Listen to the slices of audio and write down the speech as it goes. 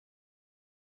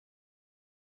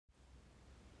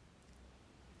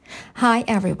Hi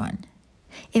everyone!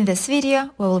 In this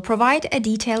video, we will provide a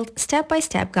detailed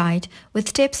step-by-step guide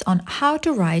with tips on how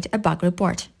to write a bug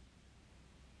report.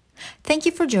 Thank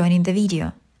you for joining the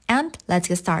video, and let's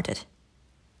get started.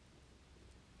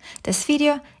 This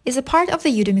video is a part of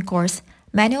the Udemy course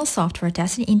Manual Software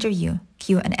Testing Interview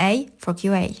Q&A for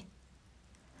QA.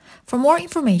 For more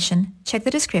information, check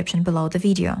the description below the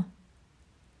video.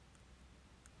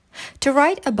 To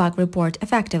write a bug report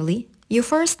effectively, you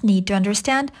first need to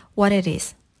understand what it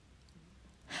is.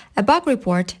 A bug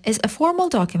report is a formal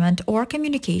document or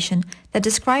communication that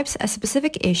describes a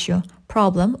specific issue,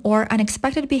 problem, or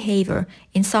unexpected behavior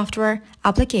in software,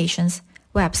 applications,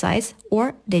 websites,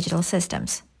 or digital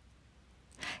systems.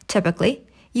 Typically,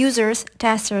 users,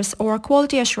 testers, or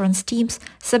quality assurance teams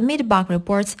submit bug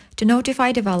reports to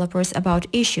notify developers about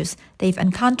issues they've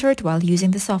encountered while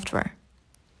using the software.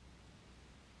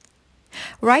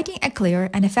 Writing a clear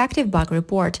and effective bug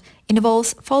report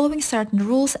involves following certain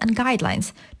rules and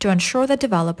guidelines to ensure that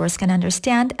developers can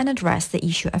understand and address the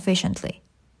issue efficiently.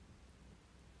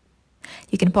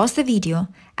 You can pause the video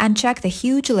and check the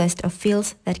huge list of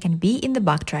fields that can be in the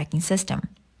bug tracking system.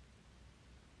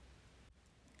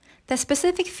 The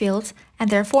specific fields and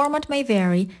their format may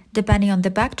vary depending on the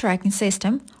bug tracking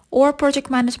system or project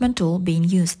management tool being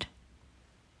used.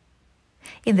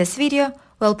 In this video,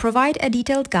 we'll provide a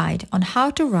detailed guide on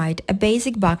how to write a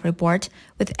basic bug report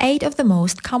with 8 of the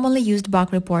most commonly used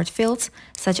bug report fields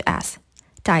such as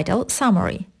title,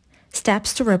 summary,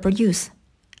 steps to reproduce,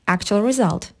 actual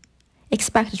result,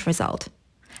 expected result,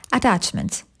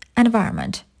 attachments,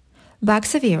 environment, bug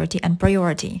severity and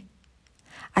priority,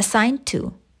 assigned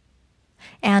to,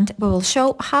 and we will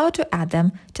show how to add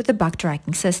them to the bug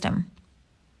tracking system.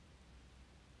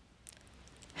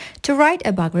 To write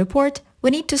a bug report, we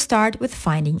need to start with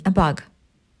finding a bug.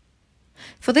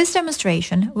 For this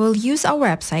demonstration, we'll use our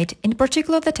website, in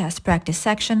particular the test practice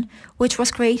section, which was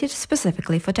created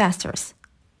specifically for testers.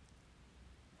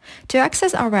 To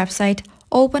access our website,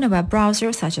 open a web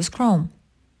browser such as Chrome.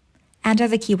 Enter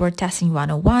the keyword Testing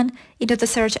 101 into the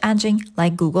search engine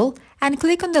like Google and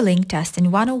click on the link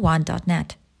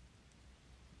testing101.net.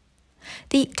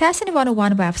 The Testing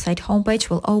 101 website homepage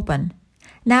will open.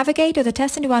 Navigate to the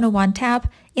Testing 101 tab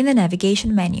in the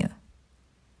navigation menu.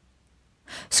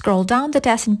 Scroll down the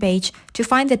testing page to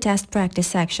find the test practice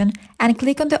section and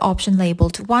click on the option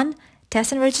labeled 1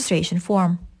 Test and Registration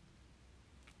Form.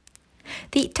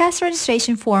 The Test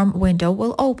Registration Form window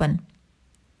will open.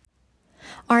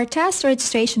 Our test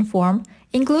registration form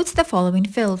includes the following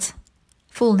fields: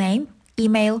 full name,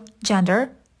 email,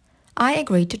 gender, I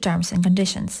agree to terms and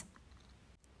conditions.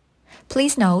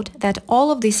 Please note that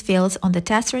all of these fields on the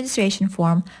test registration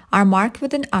form are marked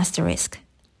with an asterisk.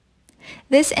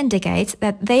 This indicates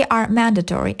that they are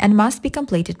mandatory and must be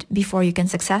completed before you can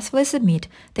successfully submit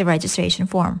the registration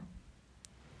form.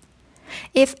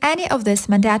 If any of these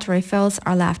mandatory fields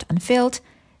are left unfilled,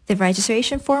 the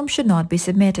registration form should not be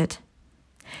submitted.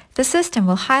 The system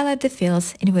will highlight the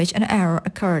fields in which an error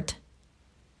occurred.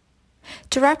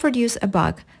 To reproduce a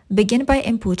bug, begin by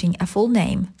inputting a full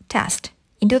name, test,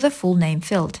 into the full name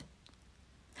field.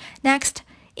 Next,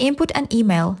 input an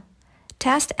email,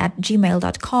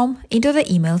 test@gmail.com, into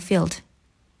the email field.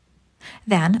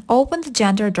 Then, open the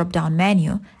gender drop-down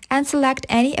menu and select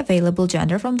any available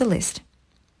gender from the list.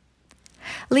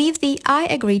 Leave the I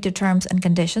agree to terms and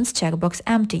conditions checkbox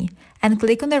empty and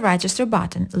click on the Register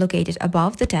button located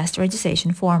above the test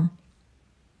registration form.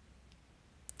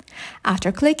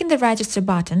 After clicking the Register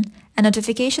button, a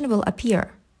notification will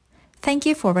appear. Thank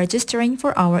you for registering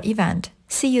for our event.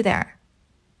 See you there.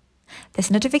 This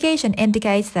notification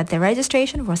indicates that the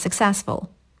registration was successful.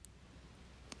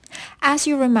 As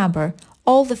you remember,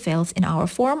 all the fields in our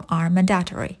form are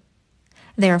mandatory.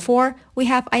 Therefore, we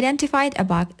have identified a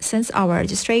bug since our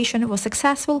registration was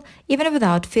successful even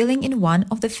without filling in one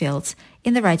of the fields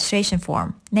in the registration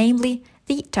form, namely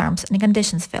the Terms and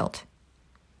Conditions field.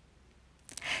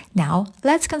 Now,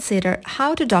 let's consider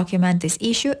how to document this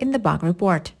issue in the bug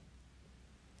report.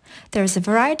 There is a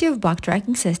variety of bug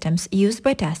tracking systems used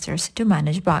by testers to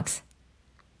manage bugs.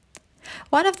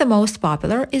 One of the most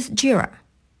popular is Jira.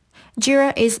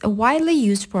 Jira is a widely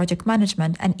used project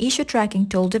management and issue tracking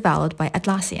tool developed by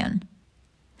Atlassian.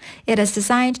 It is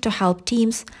designed to help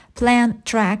teams plan,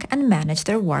 track, and manage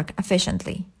their work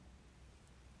efficiently.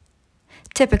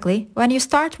 Typically, when you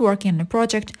start working on a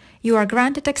project, you are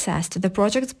granted access to the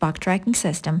project's bug tracking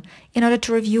system in order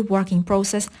to review working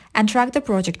process and track the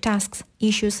project tasks,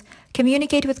 issues,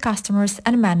 communicate with customers,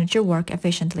 and manage your work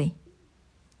efficiently.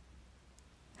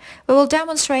 We will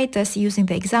demonstrate this using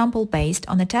the example based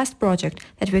on a test project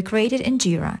that we created in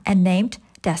Jira and named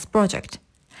Test Project.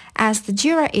 as the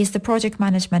Jira is the project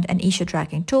management and issue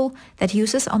tracking tool that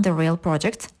uses on the real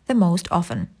projects the most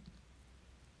often.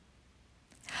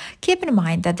 Keep in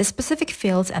mind that the specific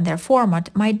fields and their format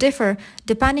might differ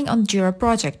depending on Jira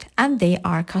project, and they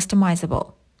are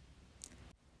customizable.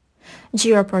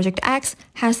 Jira Project X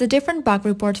has a different bug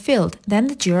report field than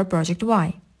the Jira Project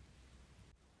Y.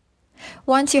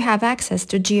 Once you have access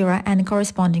to Jira and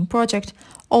corresponding project,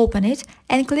 open it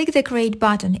and click the Create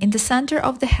button in the center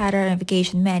of the header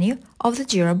navigation menu of the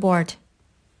Jira board.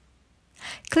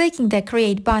 Clicking the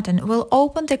Create button will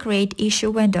open the Create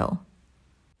Issue window.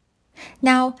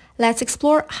 Now, let's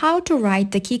explore how to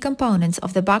write the key components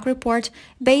of the bug report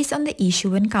based on the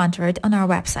issue encountered on our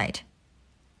website.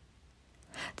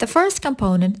 The first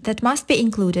component that must be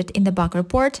included in the bug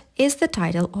report is the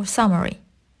title or summary.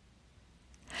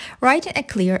 Writing a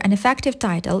clear and effective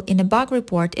title in a bug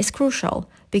report is crucial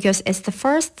because it's the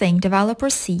first thing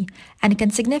developers see and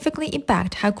can significantly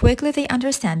impact how quickly they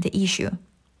understand the issue.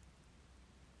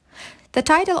 The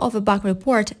title of a bug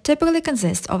report typically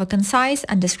consists of a concise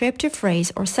and descriptive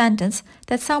phrase or sentence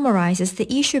that summarizes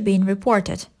the issue being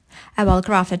reported. A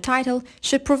well-crafted title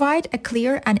should provide a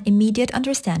clear and immediate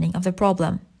understanding of the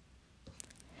problem.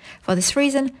 For this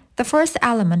reason, the first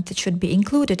element that should be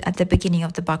included at the beginning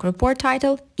of the bug report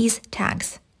title is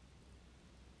tags.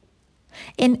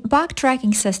 In bug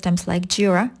tracking systems like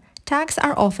Jira, tags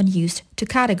are often used to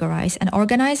categorize and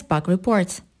organize bug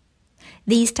reports.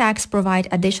 These tags provide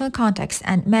additional context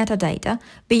and metadata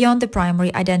beyond the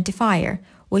primary identifier,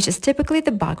 which is typically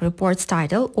the bug report's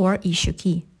title or issue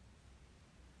key.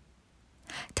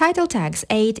 Title tags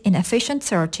aid in efficient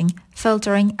searching,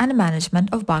 filtering, and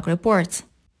management of bug reports.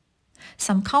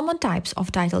 Some common types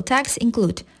of title tags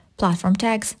include platform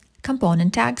tags,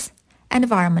 component tags,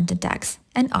 environment tags,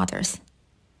 and others.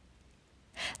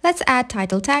 Let's add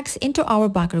title tags into our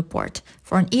bug report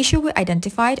for an issue we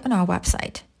identified on our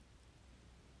website.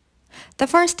 The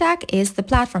first tag is the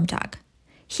platform tag.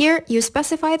 Here you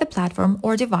specify the platform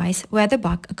or device where the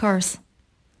bug occurs.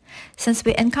 Since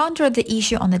we encountered the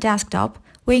issue on the desktop,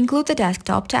 we include the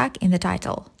desktop tag in the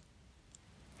title.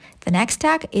 The next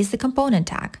tag is the component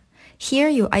tag. Here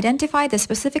you identify the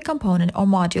specific component or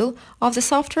module of the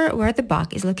software where the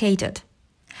bug is located.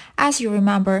 As you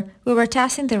remember, we were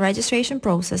testing the registration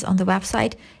process on the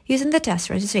website using the test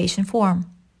registration form.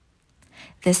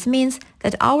 This means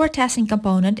that our testing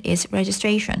component is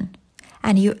registration,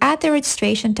 and you add the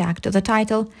registration tag to the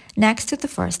title next to the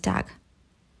first tag.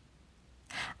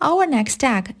 Our next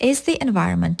tag is the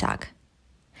environment tag.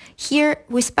 Here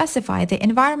we specify the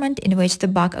environment in which the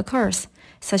bug occurs,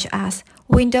 such as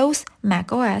Windows,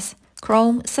 Mac OS,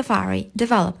 Chrome, Safari,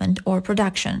 development, or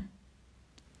production.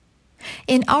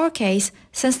 In our case,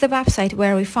 since the website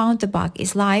where we found the bug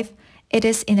is live, it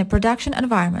is in a production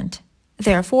environment.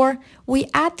 Therefore, we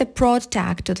add the prod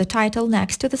tag to the title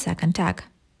next to the second tag.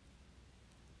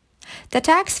 The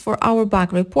tags for our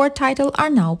bug report title are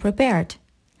now prepared.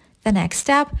 The next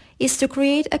step is to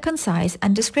create a concise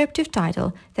and descriptive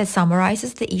title that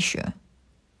summarizes the issue.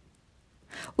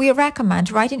 We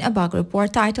recommend writing a bug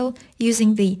report title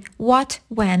using the what,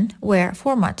 when, where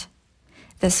format.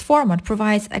 This format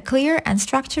provides a clear and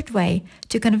structured way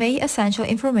to convey essential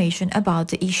information about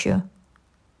the issue.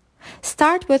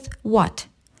 Start with what.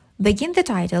 Begin the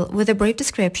title with a brief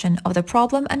description of the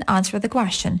problem and answer the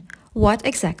question, what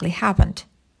exactly happened?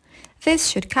 This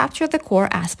should capture the core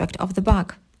aspect of the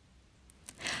bug.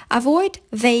 Avoid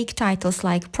vague titles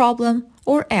like problem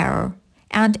or error,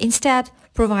 and instead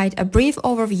provide a brief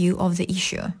overview of the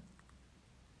issue.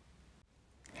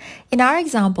 In our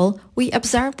example, we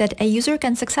observed that a user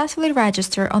can successfully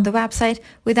register on the website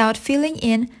without filling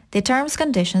in the terms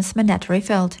conditions mandatory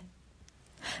field.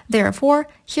 Therefore,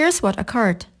 here's what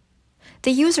occurred.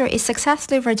 The user is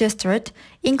successfully registered.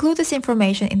 Include this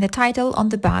information in the title on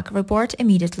the bug report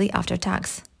immediately after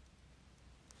tags.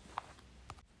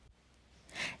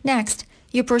 Next,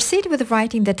 you proceed with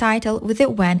writing the title with the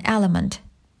when element.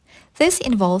 This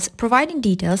involves providing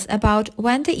details about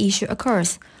when the issue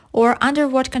occurs or under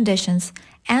what conditions,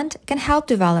 and can help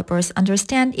developers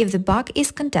understand if the bug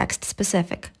is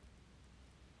context-specific.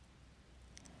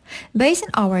 Based on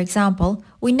our example,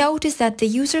 we notice that the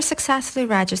user successfully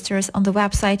registers on the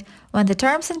website when the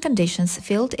terms and conditions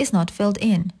field is not filled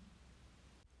in.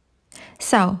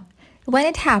 So, when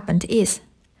it happened is,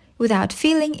 without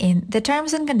filling in the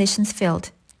terms and conditions field.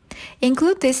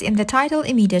 Include this in the title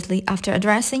immediately after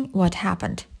addressing what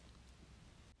happened.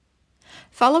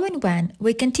 Following when,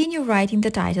 we continue writing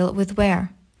the title with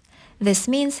where. This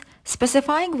means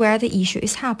specifying where the issue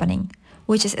is happening,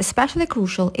 which is especially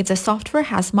crucial if the software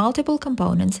has multiple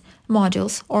components,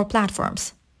 modules, or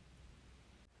platforms.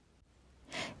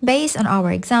 Based on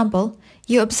our example,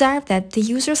 you observe that the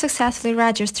user successfully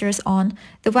registers on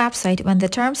the website when the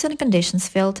terms and conditions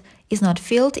field is not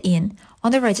filled in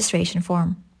on the registration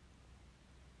form.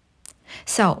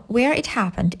 So, where it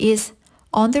happened is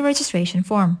on the registration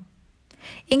form.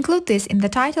 Include this in the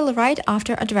title right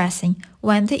after addressing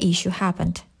when the issue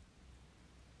happened.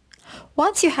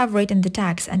 Once you have written the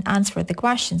tags and answered the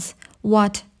questions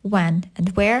what, when,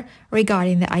 and where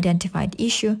regarding the identified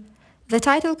issue, the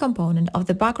title component of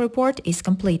the bug report is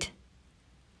complete.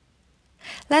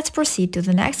 Let's proceed to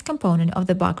the next component of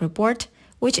the bug report,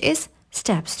 which is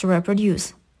Steps to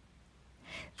Reproduce.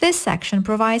 This section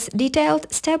provides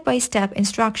detailed step-by-step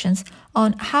instructions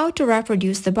on how to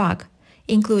reproduce the bug,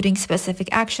 including specific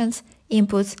actions,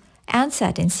 inputs, and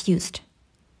settings used.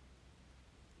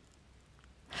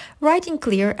 Writing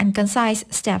clear and concise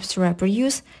steps to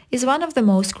reproduce is one of the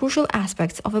most crucial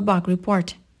aspects of a bug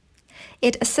report.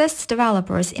 It assists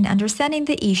developers in understanding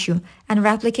the issue and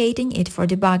replicating it for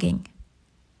debugging.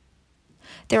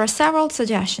 There are several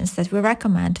suggestions that we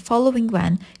recommend following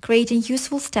when creating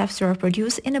useful steps to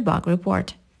reproduce in a bug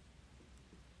report.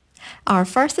 Our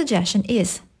first suggestion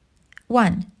is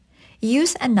 1.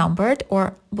 Use a numbered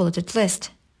or bulleted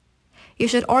list. You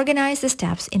should organize the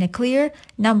steps in a clear,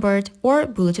 numbered, or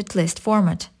bulleted list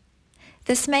format.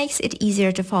 This makes it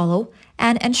easier to follow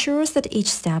and ensures that each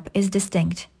step is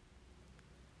distinct.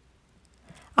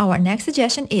 Our next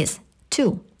suggestion is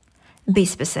 2. Be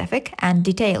specific and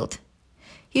detailed.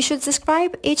 You should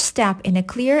describe each step in a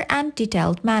clear and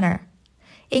detailed manner.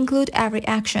 Include every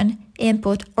action,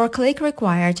 input, or click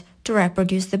required to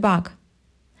reproduce the bug.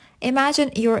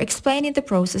 Imagine you're explaining the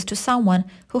process to someone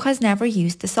who has never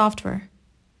used the software.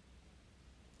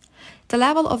 The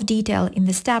level of detail in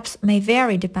the steps may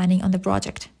vary depending on the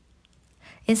project.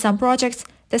 In some projects,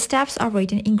 the steps are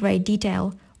written in great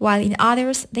detail, while in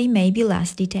others they may be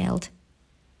less detailed.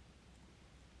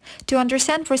 To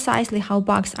understand precisely how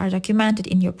bugs are documented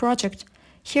in your project,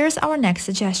 here's our next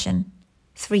suggestion.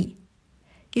 3.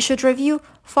 You should review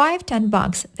 5-10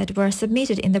 bugs that were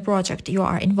submitted in the project you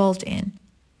are involved in.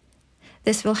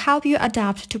 This will help you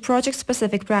adapt to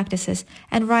project-specific practices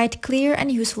and write clear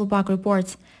and useful bug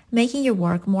reports, making your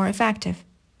work more effective.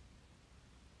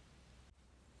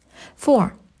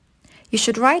 4. You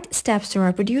should write steps to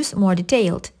reproduce more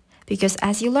detailed, because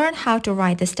as you learn how to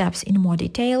write the steps in more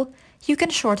detail, you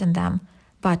can shorten them,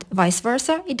 but vice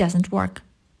versa, it doesn't work.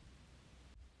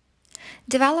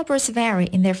 Developers vary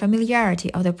in their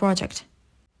familiarity of the project.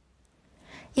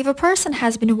 If a person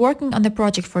has been working on the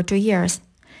project for 2 years,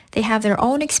 they have their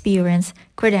own experience,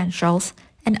 credentials,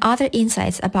 and other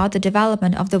insights about the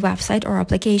development of the website or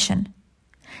application.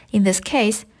 In this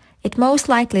case, it most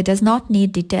likely does not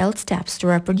need detailed steps to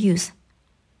reproduce.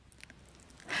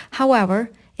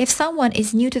 However, if someone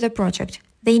is new to the project,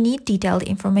 they need detailed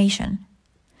information.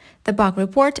 The bug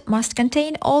report must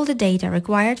contain all the data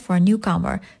required for a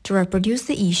newcomer to reproduce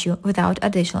the issue without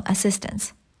additional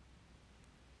assistance.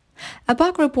 A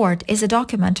bug report is a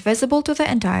document visible to the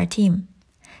entire team.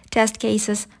 Test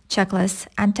cases, checklists,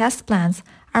 and test plans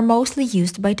are mostly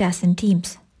used by testing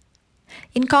teams.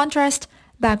 In contrast,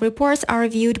 bug reports are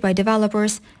reviewed by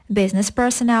developers, business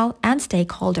personnel, and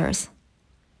stakeholders.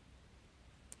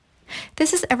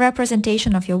 This is a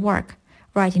representation of your work.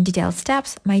 Writing detailed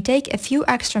steps may take a few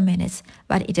extra minutes,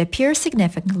 but it appears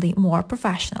significantly more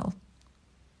professional.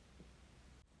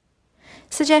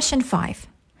 Suggestion 5.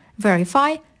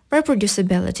 Verify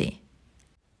reproducibility.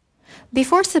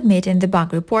 Before submitting the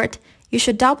bug report, you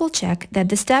should double-check that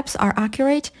the steps are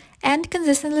accurate and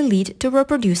consistently lead to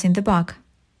reproducing the bug.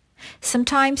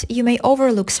 Sometimes you may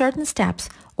overlook certain steps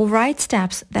or write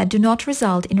steps that do not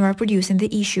result in reproducing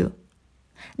the issue.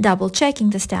 Double-checking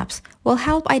the steps will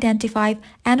help identify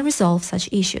and resolve such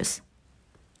issues.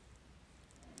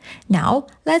 Now,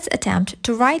 let's attempt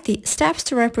to write the steps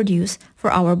to reproduce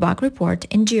for our bug report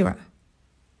in Jira.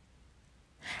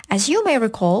 As you may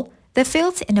recall, the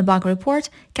fields in a bug report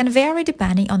can vary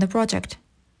depending on the project.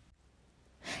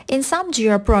 In some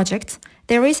Jira projects,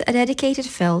 there is a dedicated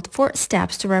field for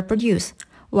steps to reproduce,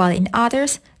 while in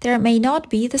others there may not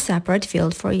be the separate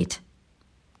field for it.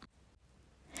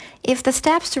 If the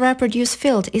steps to reproduce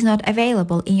field is not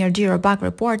available in your Jira bug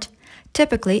report,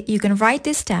 typically you can write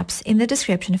these steps in the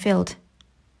description field.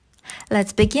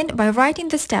 Let's begin by writing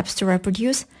the steps to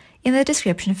reproduce in the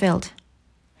description field.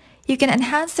 You can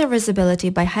enhance their visibility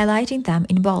by highlighting them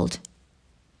in bold.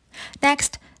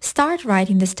 Next, start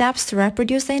writing the steps to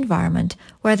reproduce the environment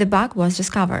where the bug was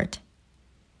discovered.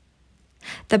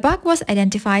 The bug was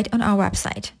identified on our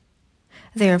website.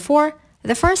 Therefore,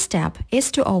 the first step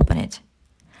is to open it.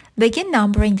 Begin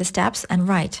numbering the steps and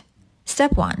write: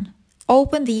 Step 1.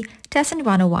 open the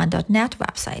testing101.net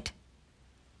website.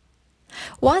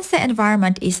 Once the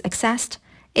environment is accessed,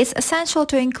 it's essential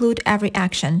to include every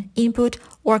action, input,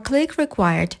 or click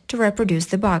required to reproduce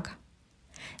the bug.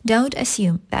 Don't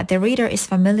assume that the reader is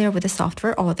familiar with the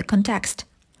software or the context.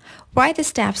 Write the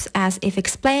steps as if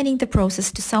explaining the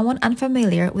process to someone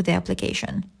unfamiliar with the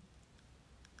application.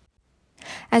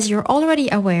 As you're already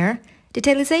aware,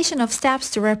 detailization of steps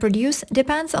to reproduce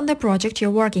depends on the project you're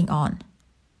working on.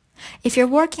 If you're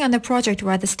working on a project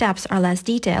where the steps are less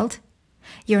detailed,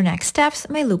 your next steps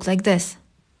may look like this.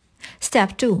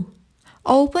 Step 2.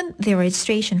 Open the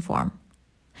registration form.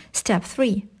 Step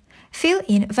 3. Fill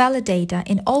in valid data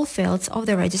in all fields of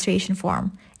the registration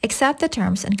form, except the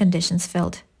terms and conditions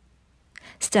field.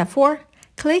 Step 4.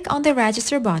 Click on the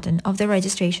Register button of the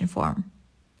registration form.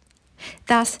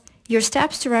 Thus, your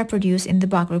steps to reproduce in the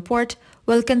bug report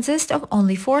will consist of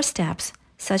only 4 steps,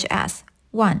 such as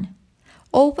 1.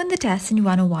 Open the Testing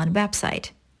 101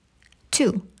 website.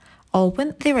 2.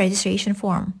 Open the registration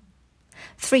form.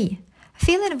 3.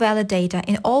 Fill in valid data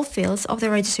in all fields of the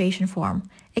registration form,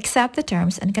 except the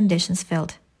terms and conditions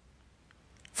field.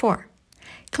 4.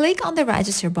 Click on the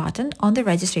Register button on the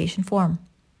registration form.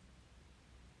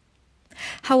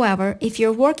 However, if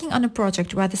you're working on a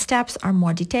project where the steps are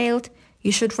more detailed,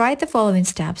 you should write the following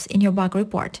steps in your bug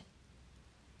report.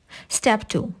 Step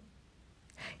 2.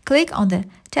 Click on the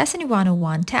Testing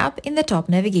 101 tab in the top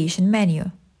navigation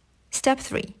menu. Step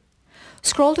 3.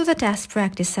 Scroll to the Test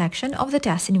Practice section of the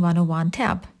Testing 101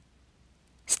 tab.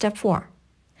 Step 4.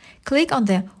 Click on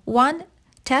the One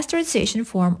Test Registration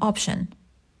Form option.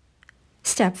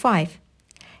 Step 5.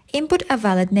 Input a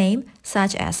valid name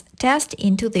such as test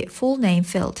into the full name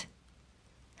field.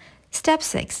 Step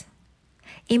 6.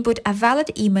 Input a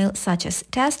valid email such as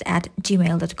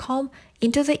test@gmail.com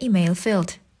into the email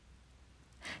field.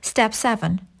 Step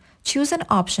 7. Choose an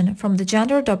option from the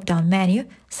gender drop-down menu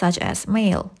such as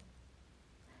male.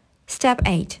 Step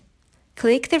 8.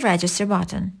 Click the Register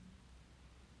button.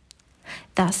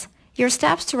 Thus, your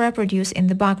steps to reproduce in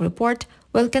the bug report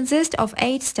will consist of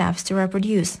 8 steps to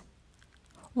reproduce.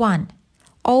 1.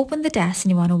 Open the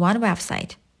Testing 101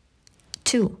 website.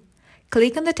 2.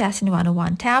 Click on the Testing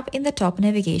 101 tab in the top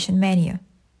navigation menu.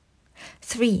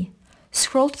 3.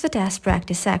 Scroll to the Test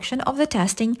Practice section of the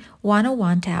Testing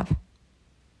 101 tab.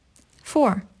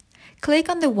 4. Click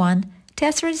on the One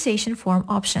Test Registration Form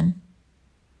option.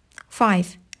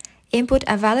 5. Input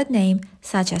a valid name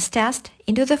such as test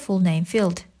into the full name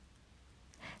field.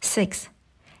 6.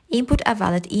 Input a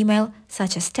valid email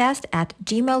such as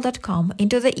test@gmail.com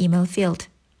into the email field.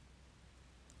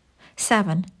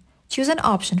 7. Choose an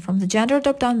option from the gender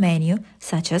drop-down menu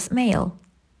such as male.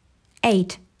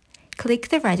 8. Click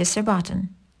the Register button.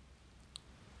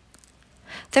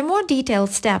 The more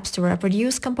detailed steps to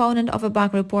reproduce component of a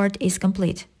bug report is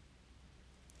complete.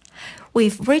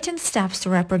 We've written steps to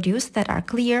reproduce that are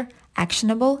clear,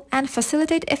 actionable, and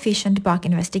facilitate efficient bug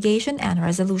investigation and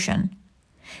resolution.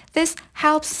 This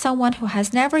helps someone who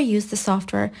has never used the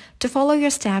software to follow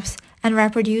your steps and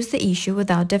reproduce the issue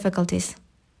without difficulties.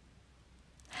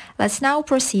 Let's now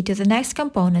proceed to the next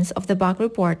components of the bug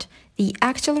report, the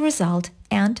actual result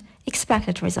and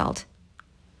expected result.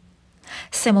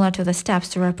 Similar to the steps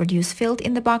to reproduce field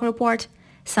in the bug report,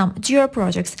 some Jira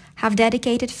projects have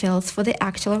dedicated fields for the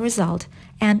actual result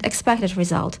and expected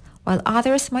result, while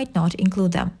others might not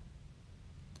include them.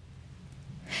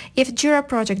 If Jira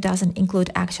project doesn't include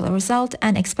actual result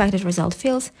and expected result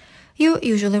fields, you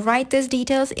usually write these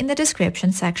details in the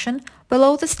description section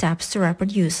below the steps to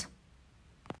reproduce.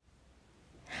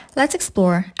 Let's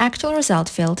explore actual result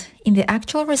field. In the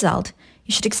actual result,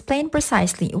 you should explain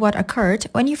precisely what occurred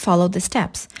when you followed the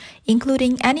steps,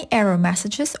 including any error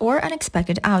messages or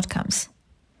unexpected outcomes.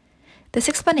 This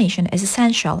explanation is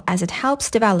essential as it helps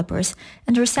developers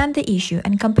understand the issue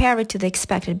and compare it to the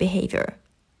expected behavior.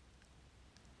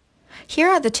 Here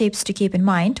are the tips to keep in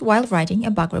mind while writing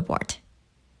a bug report.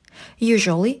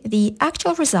 Usually, the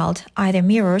actual result either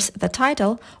mirrors the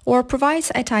title or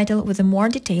provides a title with a more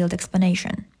detailed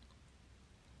explanation.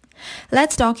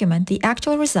 Let's document the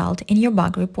actual result in your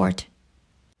bug report.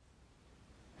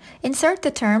 Insert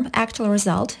the term actual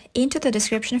result into the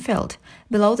description field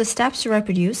below the steps to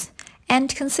reproduce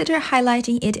and consider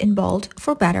highlighting it in bold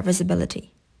for better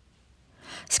visibility.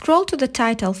 Scroll to the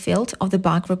title field of the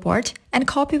bug report and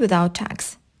copy without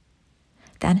tags.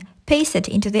 Then paste it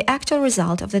into the actual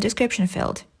result of the description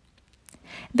field.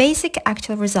 Basic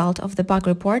actual result of the bug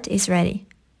report is ready.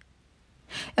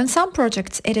 On some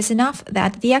projects, it is enough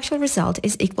that the actual result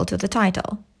is equal to the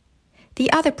title. The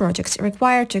other projects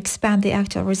require to expand the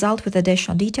actual result with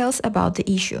additional details about the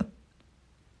issue.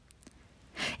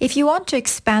 If you want to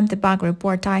expand the bug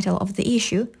report title of the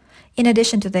issue, in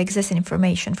addition to the existing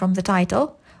information from the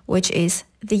title, which is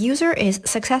 "The user is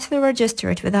successfully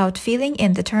registered without filling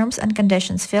in the terms and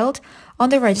conditions field on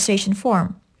the registration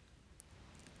form,"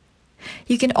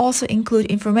 you can also include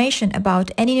information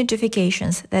about any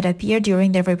notifications that appear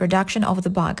during the reproduction of the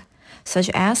bug, such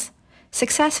as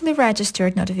 "Successfully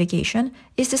registered notification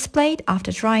is displayed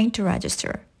after trying to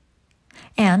register,"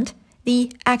 and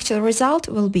the actual result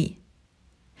will be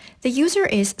 "The user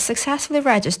is successfully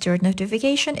registered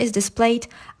notification is displayed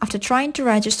after trying to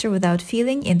register without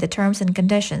filling in the terms and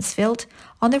conditions field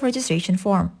on the registration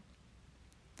form."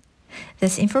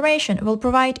 This information will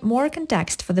provide more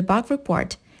context for the bug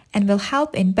report and will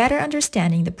help in better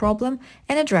understanding the problem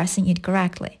and addressing it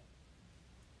correctly.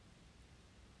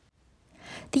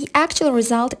 The actual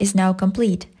result is now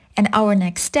complete, and our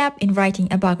next step in writing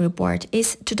a bug report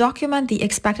is to document the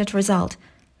expected result.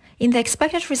 In the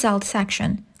expected result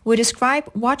section, we describe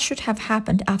what should have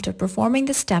happened after performing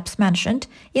the steps mentioned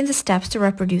in the steps to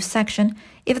reproduce section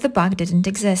if the bug didn't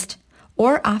exist,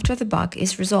 or after the bug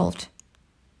is resolved.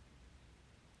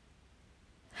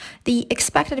 The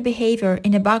expected behavior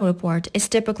in a bug report is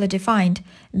typically defined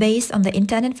based on the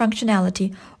intended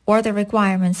functionality or the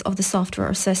requirements of the software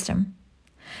or system.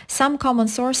 Some common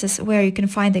sources where you can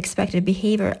find the expected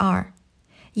behavior are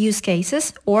use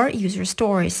cases or user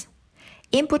stories,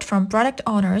 input from product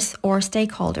owners or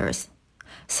stakeholders,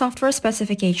 software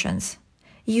specifications,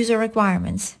 user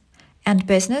requirements, and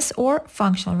business or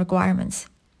functional requirements.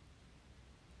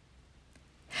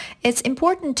 It's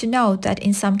important to note that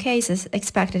in some cases,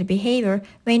 expected behavior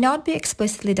may not be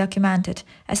explicitly documented,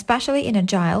 especially in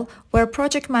Agile, where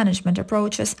project management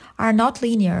approaches are not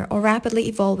linear or rapidly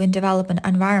evolving development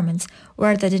environments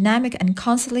where the dynamic and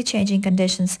constantly changing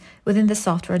conditions within the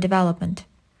software development.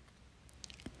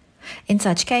 In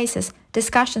such cases,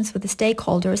 discussions with the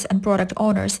stakeholders and product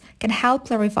owners can help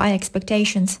clarify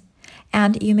expectations,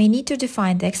 and you may need to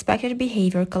define the expected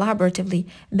behavior collaboratively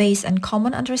based on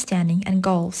common understanding and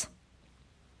goals.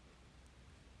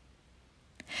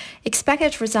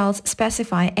 Expected results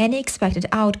specify any expected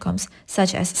outcomes,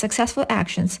 such as successful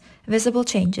actions, visible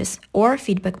changes, or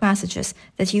feedback messages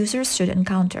that users should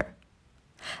encounter.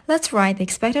 Let's write the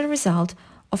expected result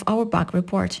of our bug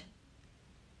report.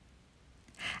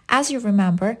 As you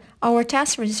remember, our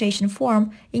test registration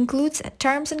form includes a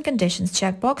terms and conditions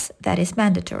checkbox that is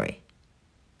mandatory.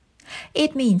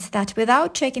 It means that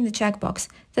without checking the checkbox,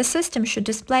 the system should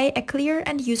display a clear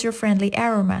and user-friendly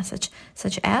error message,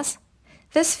 such as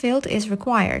 "This field is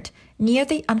required, near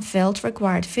the unfilled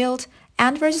required field,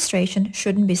 and registration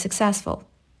shouldn't be successful."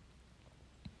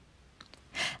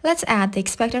 Let's add the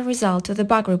expected result to the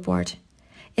bug report.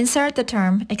 Insert the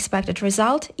term expected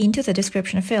result into the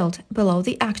description field below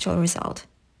the actual result.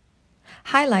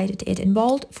 Highlight it in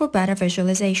bold for better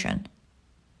visualization.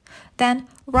 Then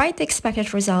write the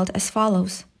expected result as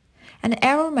follows. An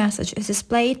error message is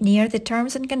displayed near the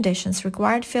terms and conditions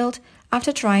required field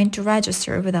after trying to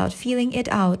register without filling it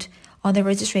out on the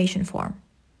registration form.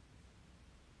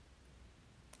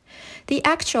 The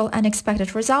actual and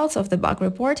expected results of the bug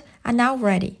report are now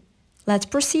ready. Let's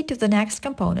proceed to the next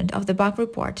component of the bug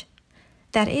report,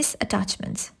 that is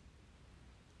attachments.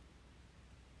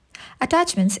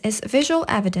 Attachments is visual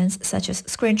evidence such as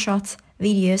screenshots,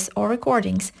 videos, or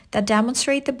recordings that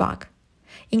demonstrate the bug.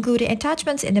 Including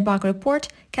attachments in the bug report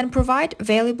can provide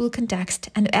valuable context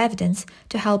and evidence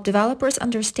to help developers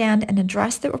understand and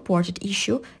address the reported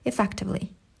issue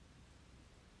effectively.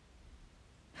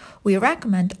 We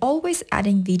recommend always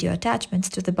adding video attachments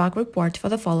to the bug report for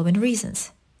the following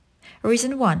reasons.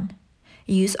 Reason 1.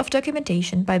 Use of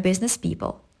documentation by business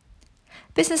people.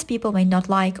 Business people may not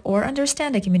like or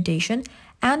understand documentation,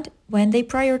 and when they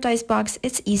prioritize bugs,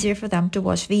 it's easier for them to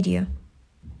watch video.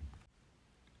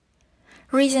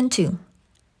 Reason 2.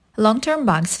 Long-term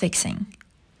bugs fixing.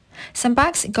 Some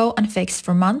bugs go unfixed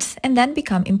for months and then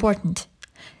become important.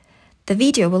 The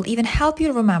video will even help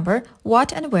you remember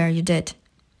what and where you did.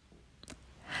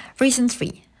 Reason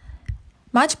 3.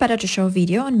 Much better to show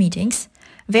video on meetings.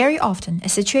 Very often, a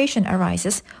situation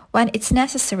arises when it's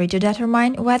necessary to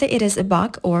determine whether it is a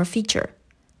bug or a feature.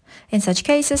 In such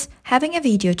cases, having a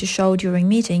video to show during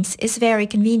meetings is very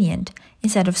convenient,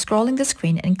 instead of scrolling the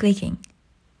screen and clicking.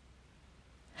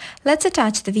 Let's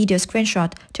attach the video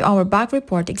screenshot to our bug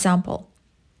report example.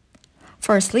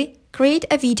 Firstly, create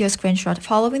a video screenshot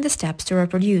following the steps to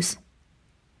reproduce.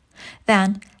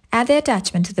 Then, add the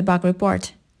attachment to the bug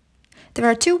report. There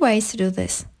are two ways to do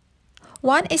this.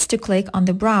 One is to click on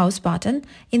the Browse button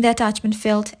in the attachment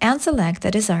field and select the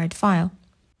desired file.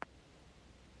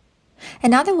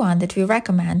 Another one that we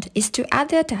recommend is to add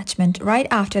the attachment right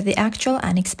after the actual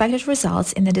and expected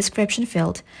results in the description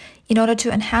field in order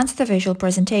to enhance the visual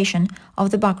presentation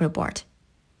of the bug report.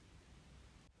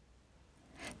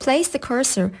 Place the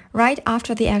cursor right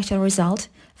after the actual result,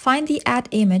 find the Add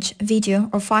Image, Video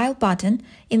or File button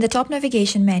in the top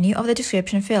navigation menu of the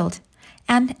description field,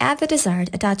 and add the desired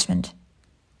attachment.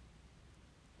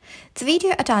 The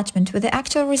video attachment with the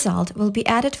actual result will be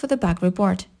added for the bug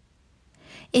report.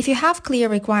 If you have clear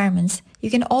requirements, you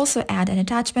can also add an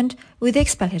attachment with the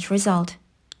expected result.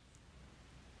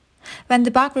 When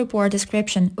the bug report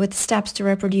description with steps to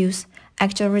reproduce,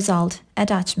 actual result,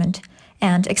 attachment,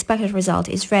 and expected result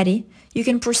is ready, you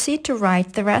can proceed to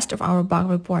write the rest of our bug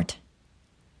report.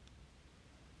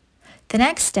 The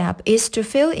next step is to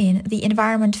fill in the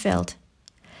environment field.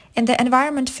 In the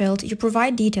environment field, you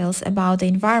provide details about the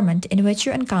environment in which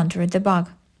you encountered the bug.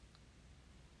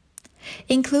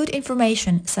 Include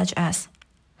information such as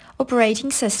operating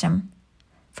system,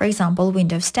 for example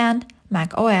Windows 10,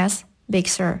 Mac OS, Big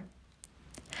Sur,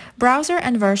 browser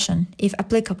and version if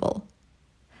applicable,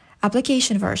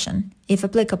 application version if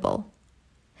applicable,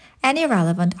 any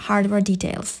relevant hardware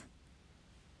details.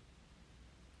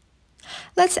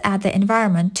 Let's add the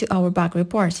environment to our bug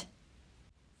report.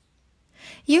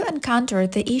 You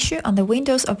encountered the issue on the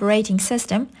Windows operating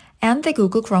system and the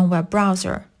Google Chrome web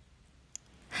browser.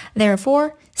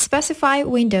 Therefore, specify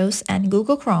Windows and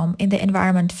Google Chrome in the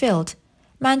environment field,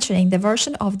 mentioning the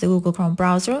version of the Google Chrome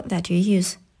browser that you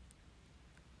use.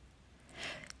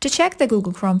 To check the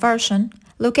Google Chrome version,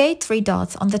 locate three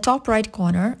dots on the top right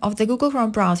corner of the Google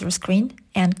Chrome browser screen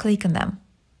and click on them.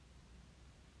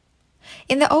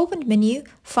 In the opened menu,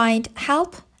 find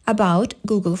Help, About,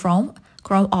 Google Chrome,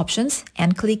 Chrome Options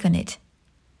and click on it.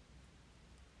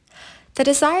 The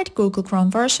desired Google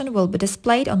Chrome version will be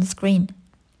displayed on the screen.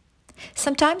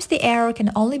 Sometimes the error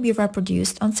can only be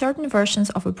reproduced on certain versions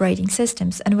of operating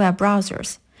systems and web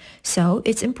browsers, so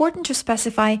it's important to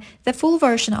specify the full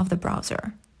version of the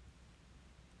browser.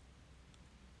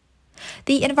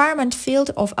 The environment field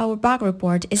of our bug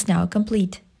report is now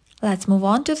complete. Let's move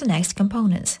on to the next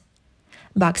components: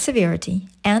 bug severity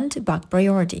and bug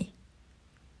priority.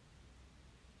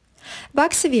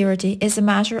 Bug severity is a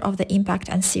measure of the impact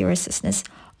and seriousness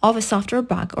of a software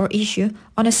bug or issue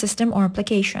on a system or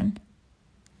application.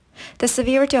 The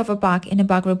severity of a bug in a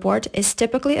bug report is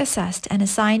typically assessed and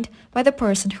assigned by the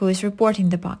person who is reporting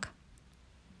the bug.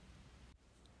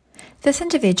 This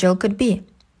individual could be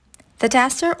the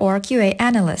tester or QA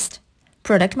analyst,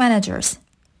 product managers,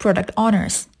 product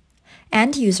owners,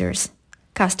 end users,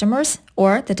 customers,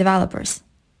 or the developers.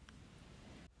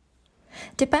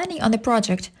 Depending on the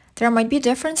project, there might be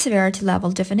different severity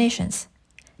level definitions.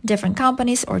 Different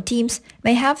companies or teams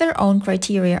may have their own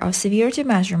criteria of severity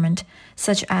measurement,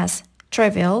 such as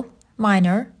trivial,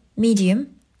 minor,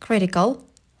 medium, critical,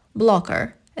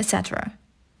 blocker, etc.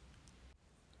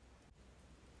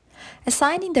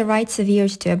 Assigning the right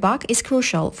severity to a bug is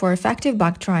crucial for effective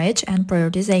bug triage and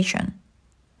prioritization.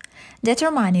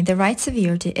 Determining the right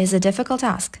severity is a difficult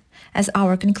task, as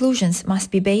our conclusions must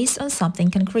be based on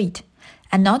something concrete,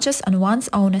 and not just on one's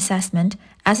own assessment,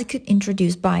 as it could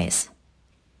introduce bias.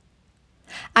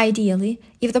 Ideally,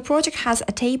 if the project has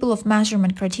a table of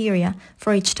measurement criteria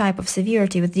for each type of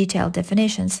severity with detailed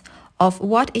definitions of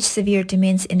what each severity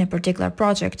means in a particular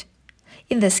project,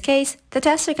 in this case, the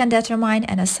tester can determine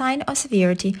and assign a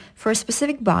severity for a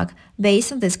specific bug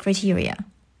based on this criteria.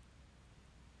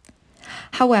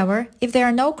 However, if there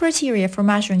are no criteria for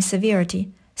measuring severity,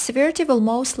 severity will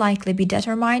most likely be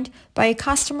determined by a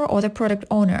customer or the product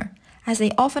owner, as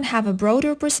they often have a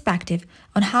broader perspective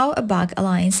on how a bug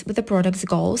aligns with the product's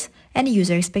goals and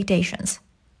user expectations.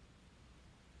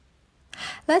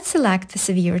 Let's select the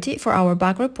severity for our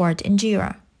bug report in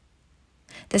Jira.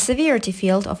 The severity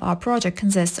field of our project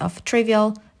consists of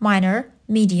trivial, minor,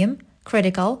 medium,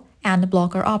 critical, and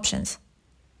blocker options.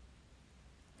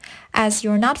 As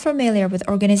you're not familiar with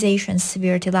organizations'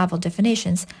 severity level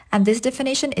definitions and this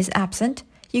definition is absent,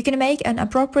 you can make an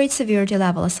appropriate severity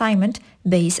level assignment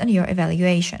based on your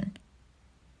evaluation.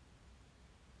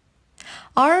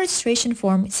 Our registration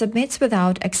form submits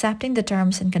without accepting the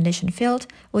Terms and Conditions field,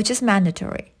 which is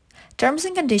mandatory. Terms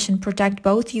and conditions protect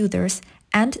both users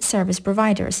and service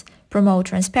providers, promote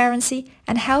transparency,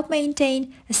 and help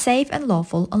maintain a safe and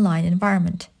lawful online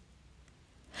environment.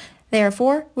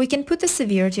 Therefore, we can put the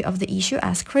severity of the issue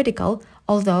as critical,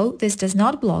 although this does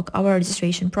not block our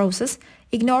registration process.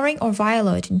 Ignoring or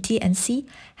violating T&C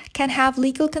can have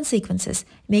legal consequences,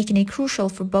 making it crucial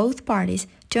for both parties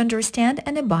to understand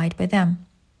and abide by them.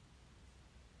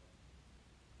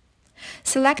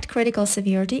 Select critical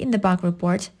severity in the bug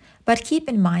report, but keep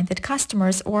in mind that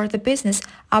customers or the business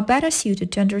are better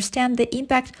suited to understand the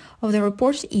impact of the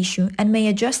reported issue and may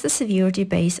adjust the severity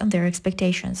based on their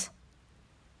expectations.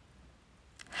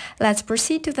 Let's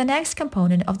proceed to the next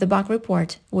component of the bug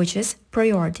report, which is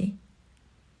priority.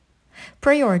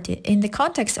 Priority, in the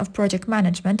context of project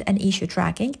management and issue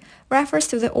tracking, refers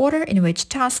to the order in which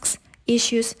tasks,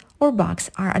 issues, or bugs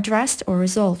are addressed or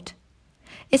resolved.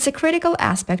 It's a critical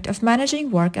aspect of managing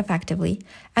work effectively,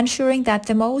 ensuring that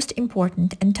the most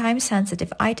important and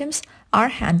time-sensitive items are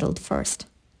handled first.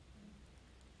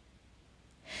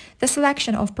 The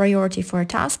selection of priority for a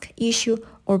task, issue,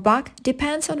 or bug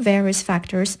depends on various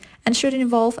factors and should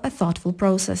involve a thoughtful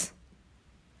process.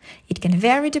 It can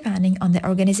vary depending on the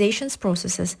organization's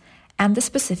processes and the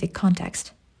specific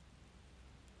context.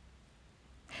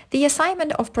 The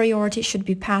assignment of priority should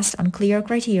be based on clear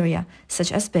criteria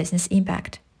such as business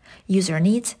impact, user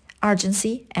needs,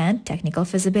 urgency, and technical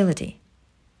feasibility.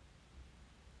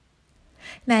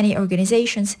 Many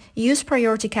organizations use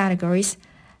priority categories,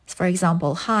 for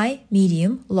example high,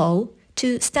 medium, low,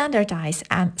 to standardize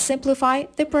and simplify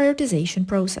the prioritization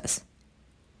process.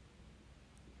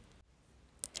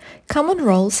 Common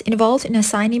roles involved in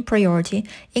assigning priority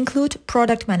include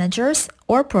product managers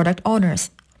or product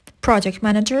owners, project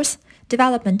managers,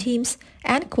 development teams,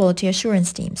 and quality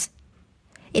assurance teams.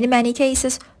 In many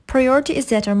cases, priority is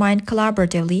determined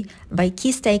collaboratively by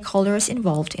key stakeholders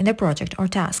involved in the project or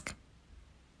task.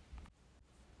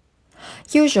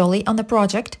 Usually on the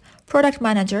project, product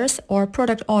managers or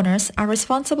product owners are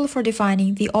responsible for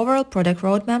defining the overall product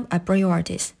roadmap and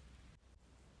priorities.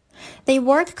 They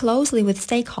work closely with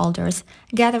stakeholders,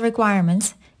 gather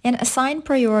requirements, and assign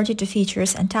priority to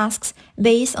features and tasks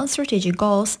based on strategic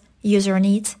goals, user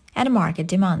needs, and market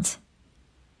demands.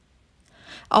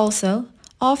 Also,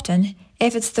 often,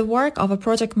 if it's the work of a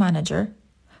project managers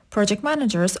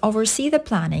oversee the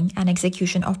planning and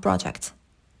execution of projects.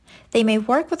 They may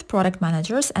work with product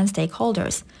managers and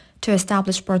stakeholders to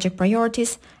establish project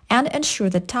priorities and ensure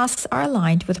that tasks are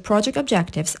aligned with project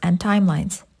objectives and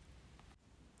timelines.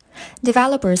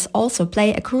 Developers also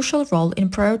play a crucial role in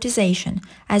prioritization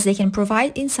as they can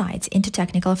provide insights into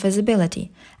technical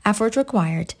feasibility, effort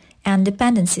required, and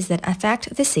dependencies that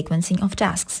affect the sequencing of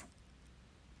tasks.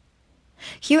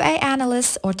 QA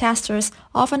analysts or testers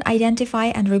often identify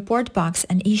and report bugs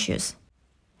and issues.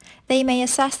 They may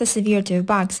assess the severity of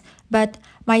bugs, but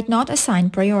might not assign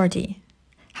priority.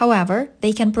 However,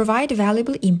 they can provide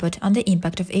valuable input on the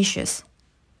impact of issues.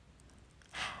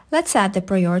 Let's set the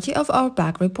priority of our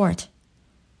bug report.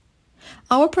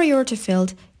 Our priority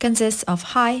field consists of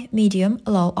high, medium,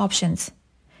 low options.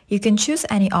 You can choose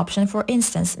any option, for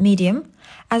instance, medium,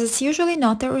 as it's usually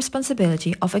not the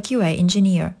responsibility of a QA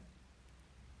engineer.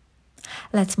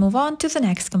 Let's move on to the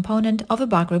next component of a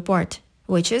bug report,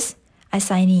 which is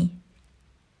assignee.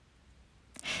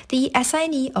 The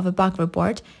assignee of a bug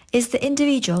report is the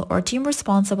individual or team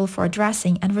responsible for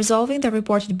addressing and resolving the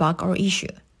reported bug or issue.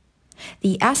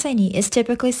 The assignee is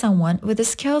typically someone with the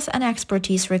skills and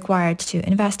expertise required to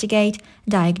investigate,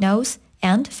 diagnose,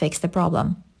 and fix the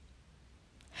problem.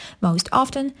 Most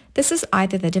often, this is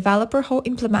either the developer who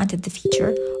implemented the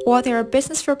feature or there are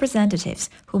business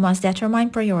representatives who must determine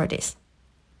priorities.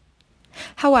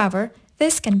 However,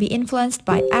 this can be influenced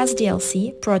by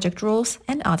SDLC, project rules,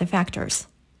 and other factors.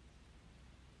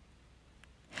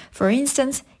 For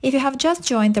instance, if you have just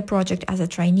joined the project as a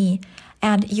trainee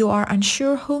and you are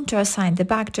unsure whom to assign the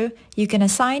bug to, you can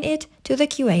assign it to the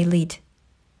QA lead.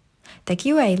 The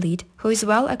QA lead, who is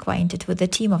well acquainted with the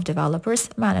team of developers,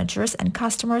 managers, and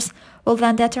customers, will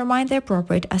then determine the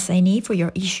appropriate assignee for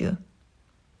your issue.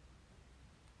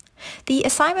 The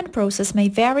assignment process may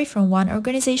vary from one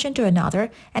organization to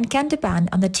another and can depend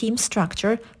on the team's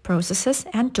structure, processes,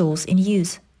 and tools in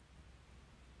use.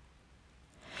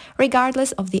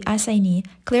 Regardless of the assignee,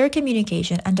 clear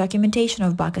communication and documentation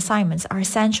of bug assignments are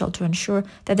essential to ensure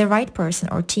that the right person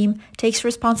or team takes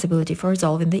responsibility for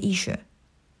resolving the issue.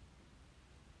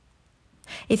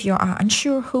 If you are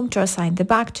unsure whom to assign the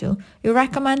bug to, we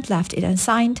recommend left it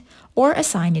unsigned or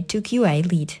assign it to QA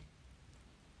lead.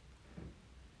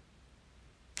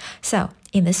 So,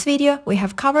 in this video, we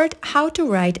have covered how to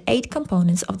write 8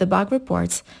 components of the bug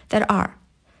reports that are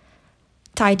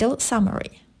title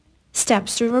summary,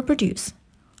 steps to reproduce,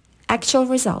 actual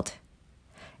result,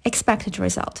 expected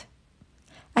result,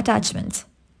 attachments,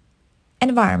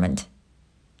 environment,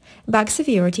 bug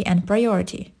severity and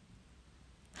priority,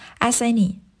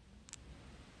 assignee.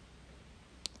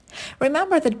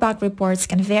 Remember that bug reports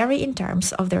can vary in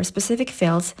terms of their specific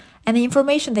fields and the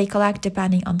information they collect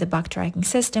depending on the bug tracking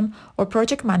system or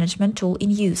project management tool in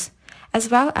use, as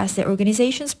well as the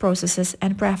organization's processes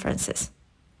and preferences.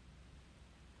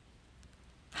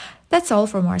 That's all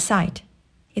from our site.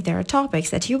 If there are topics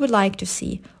that you would like to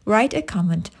see, write a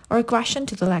comment or a question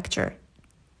to the lecture.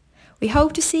 We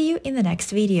hope to see you in the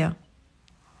next video.